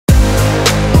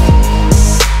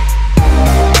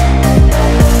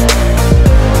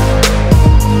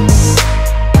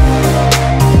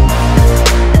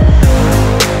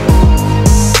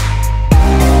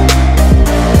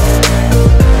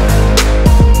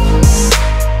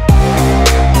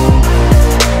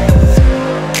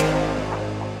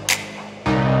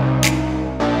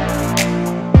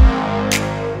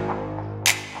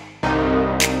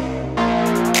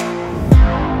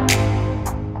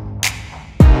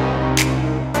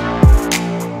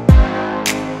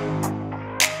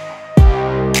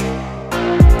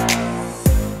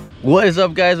What is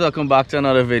up, guys? Welcome back to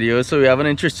another video. So we have an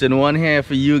interesting one here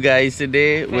for you guys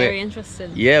today. Very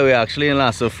interesting. Yeah, we're actually in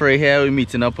Lasso Frey here. We're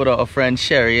meeting up with our friend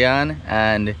Sherry Ann,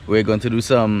 and we're going to do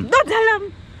some... Don't tell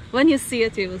them! When you see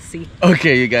it, you will see.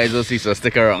 Okay, you guys will see, so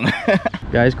stick around.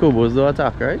 Guys, Cobos do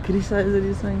attack, right? Look at the size of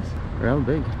these things. Real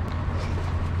big.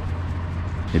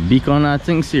 The beak on that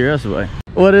thing serious, boy.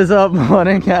 What is up?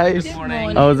 Morning, guys. Good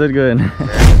morning. How's it going?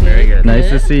 Very good. Nice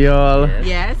to see you all.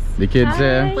 Yes. The kids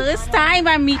here. First time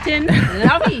I'm meeting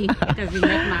lOVIE because we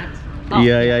met Matt. Oh.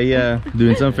 Yeah.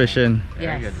 Doing some fishing.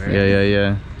 Yes.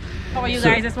 Yeah. How are you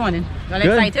guys this morning? You all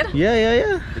Good. excited?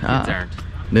 Yeah. The kids aren't.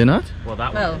 They're not? Well,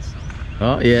 that Well. one is.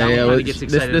 Oh, yeah. Well, Gets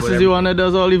this excited is the one that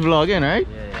does all the vlogging, right?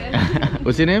 Yeah.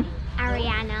 What's your name?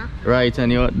 Ariana. Right,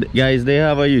 and you guys, they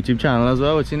have a YouTube channel as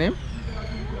well. What's your name?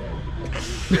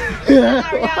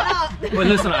 Well,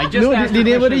 listen, I just asked the her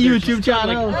name of the question, YouTube she's still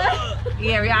channel.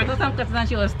 Yeah, we asked some questions and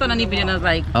she was stunned on the video and I was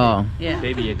like, Oh, yeah.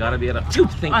 Baby, you gotta be able to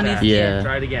think Honest, fast. yeah.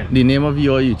 Try it again. The name of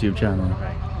your YouTube channel.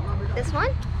 This one?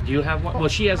 Do you have one? Well,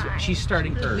 she's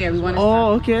starting hers. Yeah, we want to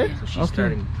Oh, okay. So she's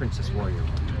starting Princess Warrior.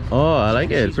 Oh, I like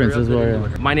it. She's Princess real good Warrior.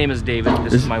 into it. My name is David.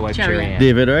 This is my wife, Cherry Cherry Ann. Ann.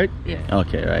 David, right? Yeah.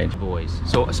 Okay, right. Boys.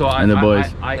 So I, And the boys.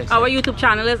 Our YouTube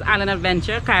channel is Island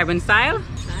Adventure, Caribbean Style.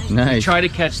 We Nice. try to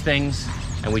catch things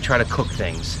and we try to cook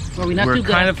things. Well, we're not too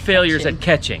good kind at of failures catching. at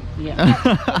catching. Yeah.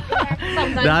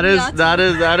 that is.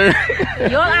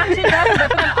 You're actually better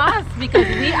than us because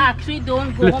we actually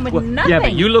don't go home with nothing. Yeah,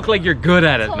 but you look like you're good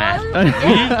at it, man.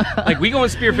 Like we go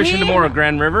spearfishing tomorrow at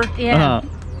Grand River. Yeah.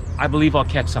 I believe I'll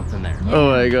catch something there.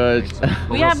 Oh my gosh.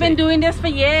 We have been doing this for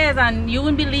years and you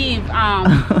wouldn't believe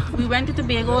we went to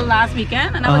Tobago last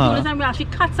weekend and I was doing this and we actually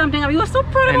caught something and we were so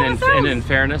proud of ourselves. And in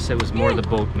fairness, it was more the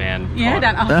boatman. Yeah,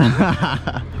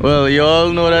 that Well, you all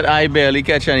know that I barely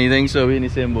catch anything, so we're in the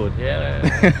same boat. Yeah.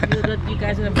 you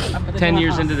guys are 10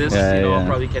 years into this, Yeah, I'll yeah.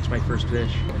 probably catch my first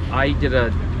fish. I did a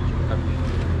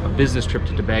business trip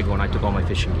to Tobago and I took all my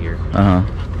fishing gear.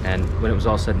 And when it was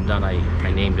all said and done, I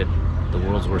named it the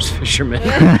world's worst fisherman.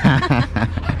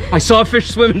 I saw a fish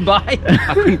swimming by.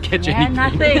 I couldn't catch anything.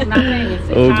 Nothing. It's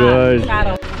Oh gosh.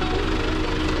 shadow.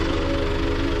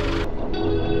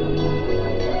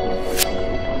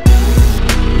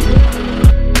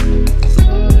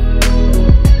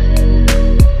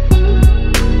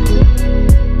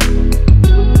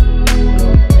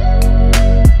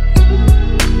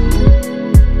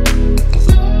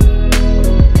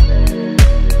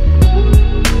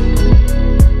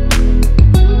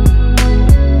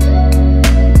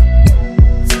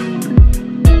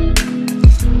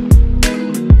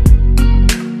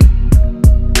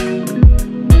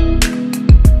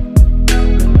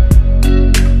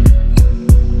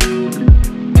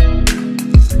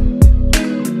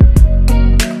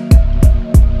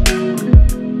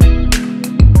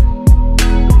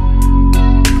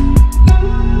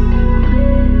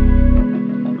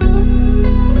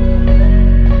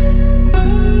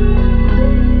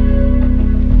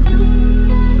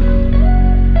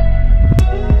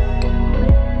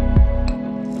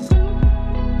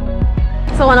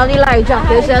 So one of the live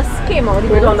jackets just came out.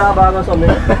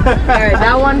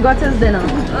 That one got his dinner.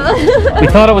 We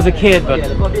thought it was a kid, but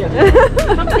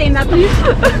Stop saying that,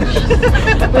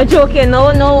 please. We're joking. No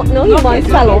human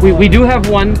fellow. we do have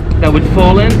one that would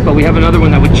fall in, but we have another one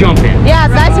that would jump in. Yeah,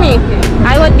 that's me.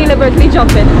 I would deliberately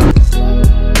jump in.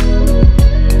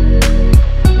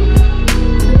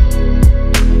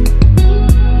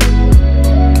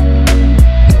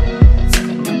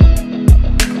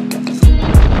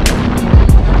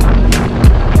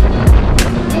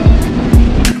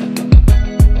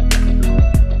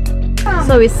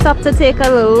 So we stopped to take a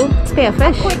little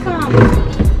spearfish.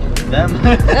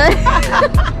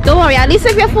 Don't worry, at least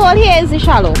if you fall here, it's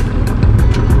shallow. You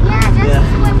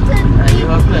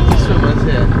have plenty of swimmers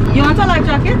here. You want a life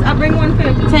jacket? I'll bring one for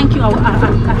you. Thank you.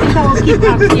 I think I will keep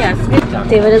that. Yes.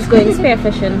 David is going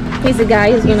spearfishing. He's the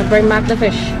guy who's going to bring back the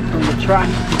fish. Try.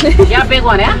 Yeah, big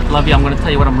one, eh? Love I'm going to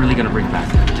tell you what I'm really going to bring back.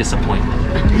 Disappointment.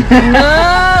 No!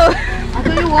 I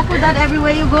thought you walk with that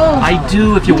everywhere you go. I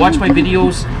do. If you watch my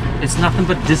videos, it's nothing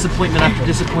but disappointment after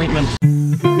disappointment.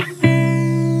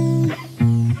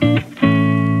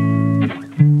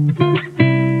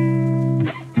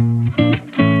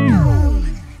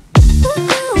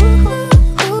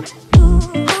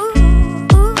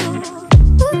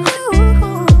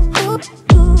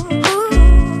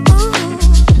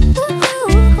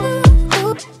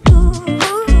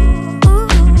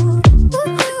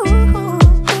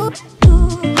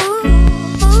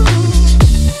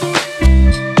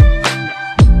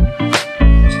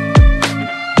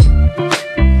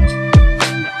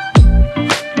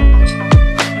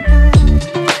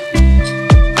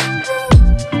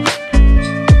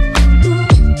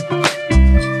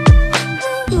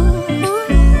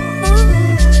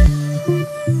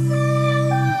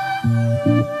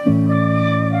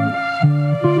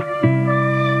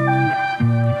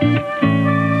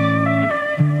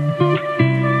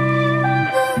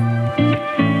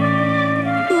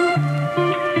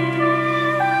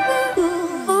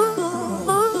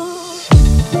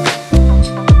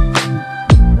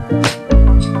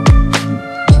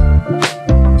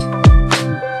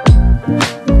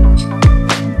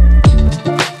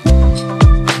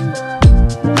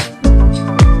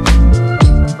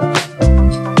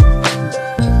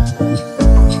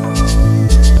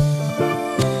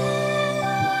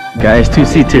 two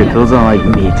sea turtles are like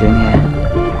mating here.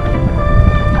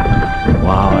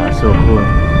 Wow, that's so cool.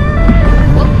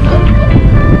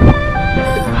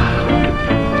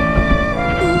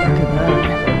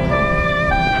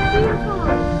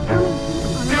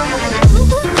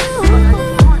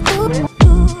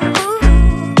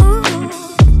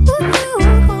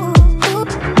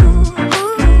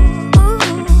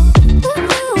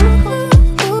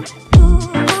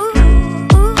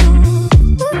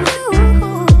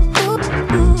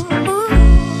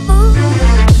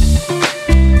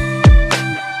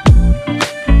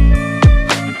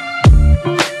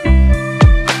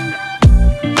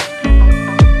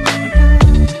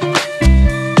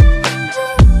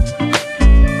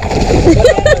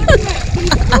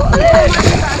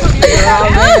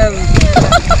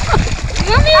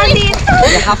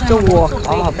 You have to walk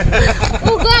up.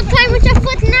 Oh God, climb with your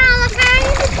foot now, okay?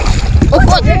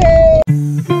 Oh, okay.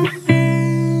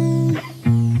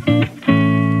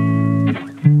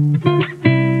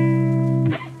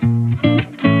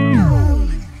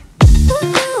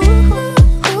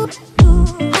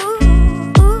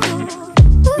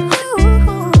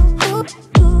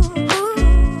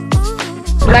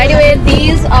 By the way,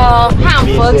 these are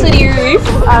harmful to the reef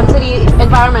and to the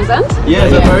environment, huh? Yeah,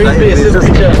 it's a very basic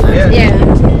picture. Yeah.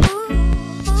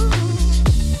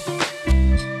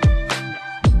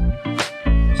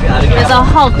 There's a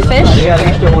hogfish.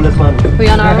 We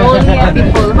on our own here,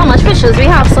 people. How much fishes we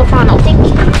have so far now? I think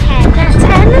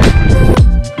 10.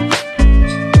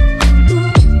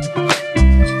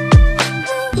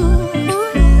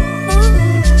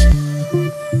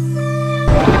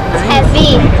 It's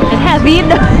heavy. It's heavy.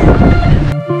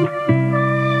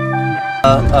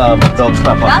 Dog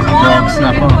snapper. Dog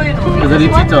snapper. Is it a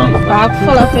tongue? Bag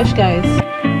full of fish, guys.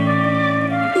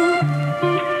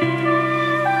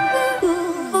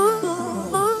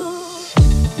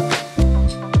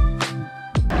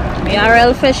 We are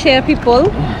real fish here, people.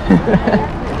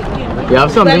 You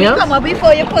have something else? Come up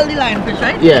before you pull the lionfish,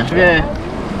 right? Yeah. Yeah.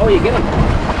 Oh, you get them.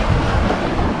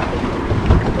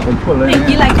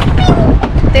 You like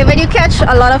David, you catch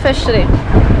a lot of fish today.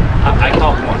 I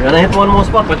caught one. You're gonna hit one more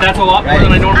spot, But that's a lot more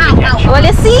than I normally catch. Well,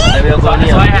 you see? So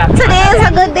I have. Today is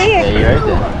a good day. Yeah, you're right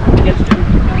there.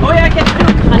 Oh yeah, I catch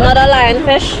two. Another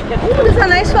lionfish. oh, this is a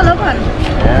nice fellow one.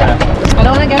 Yeah. I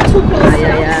don't want to get too close.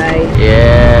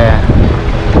 Yeah.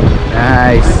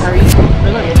 Nice.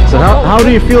 So how do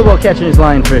you feel about catching this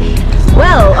lionfish?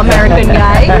 Well, American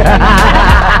guy,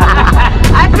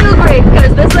 I feel great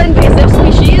because this is an invasive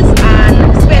species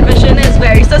and spearfishing is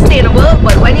very sustainable.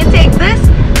 But when you take this,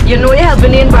 you know you're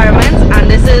helping the environment, and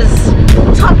this is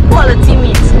top quality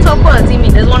meat. Top quality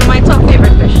meat. This is one of my top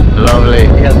favorite fish. Lovely.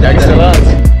 Thanks a lot.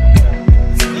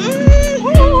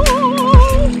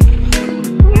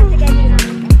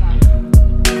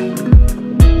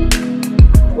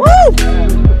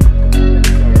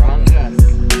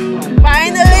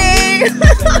 Finally!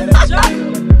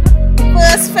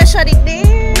 First fish of the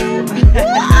day!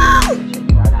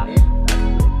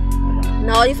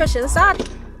 Now the fishing start.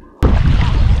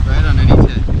 Right underneath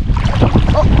it.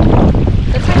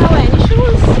 Let's take away any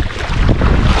shoes.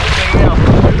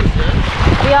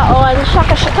 We are on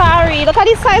Shakari. Look at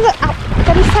the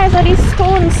size of these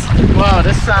stones. Wow,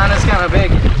 this sand is kind of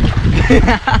big.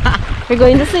 We're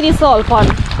going to see the salt pond.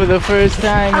 For the first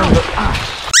time.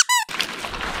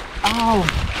 Ow.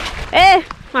 Hey,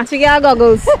 Matthew, get our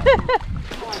goggles.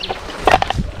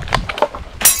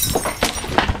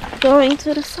 Going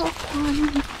to the salt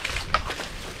pond.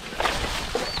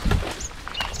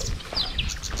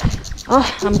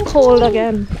 Oh, I'm cold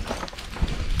again.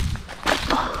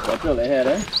 Watch over the head,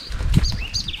 eh?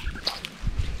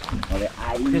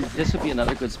 This would be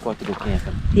another good spot to go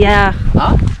camping. Yeah.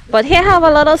 Huh? But here have a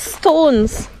lot of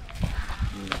stones.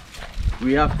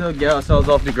 We have to get ourselves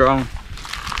off the ground.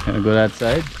 Gonna go that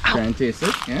side, try and taste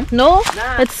it, yeah? No,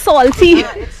 it's salty.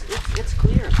 It's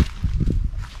clear.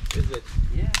 Is it?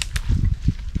 Yeah.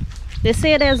 They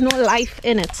say there's no life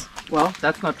in it. Well,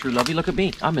 that's not true, lovey. Look at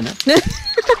me. I'm in it.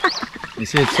 You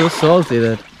see, it's so salty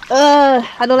that...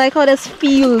 I don't like how this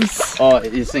feels. Oh,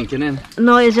 it's sinking in.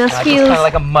 No, it just It's feels... kind of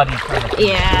like a muddy kind of.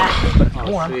 Yeah.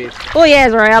 Oh, sweet. Oh yeah,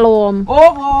 it's real warm.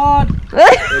 Oh, God!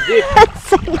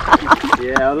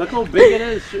 Yeah, look how big it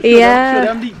is. Show Yeah.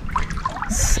 them the...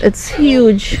 It's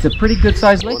huge. It's a pretty good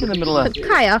sized lake in the middle of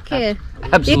Kayak here.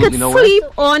 absolutely You could nowhere. sleep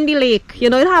on the lake. You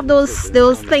know, you have those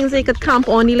things that you could camp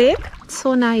on the lake. It's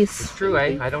so nice. True,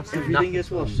 eh? I don't see Everything nothing.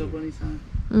 gets washed up on the sand.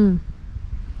 Mm.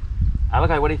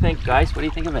 Alakai, what do you think, guys? What do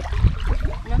you think of it?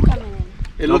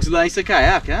 It looks nice a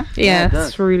kayak, huh? Yeah, it does.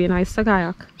 it's really nice to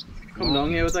kayak. Come down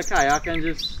here with a kayak and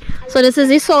just... So this is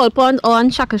the salt pond on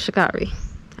Shakari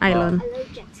Island. I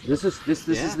like jet ski. This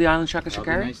is the island Shaka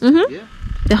Shakari.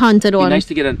 The haunted It'd be one. nice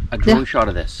to get a drone shot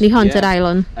of this. The haunted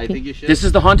island. I think you should. This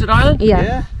is the haunted island.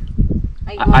 Yeah.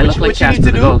 I look like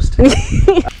Casper the Ghost.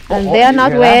 And they are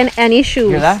not wearing any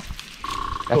shoes. Hear that?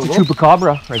 That's a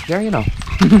chupacabra right there, you know.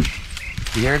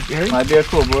 You hear it, Gary? Might be a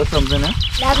Kobo or something, eh?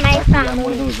 That's my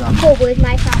family. Kobo is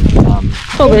my family.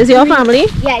 Kobo is your family?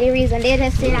 Yeah, the reason they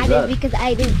just say that is because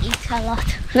I didn't eat a lot.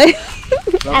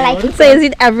 I like it. So is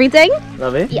it everything?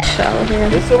 lOVIE? Yeah.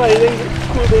 There's so many things,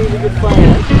 cool things you could find.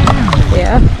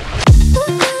 Yeah.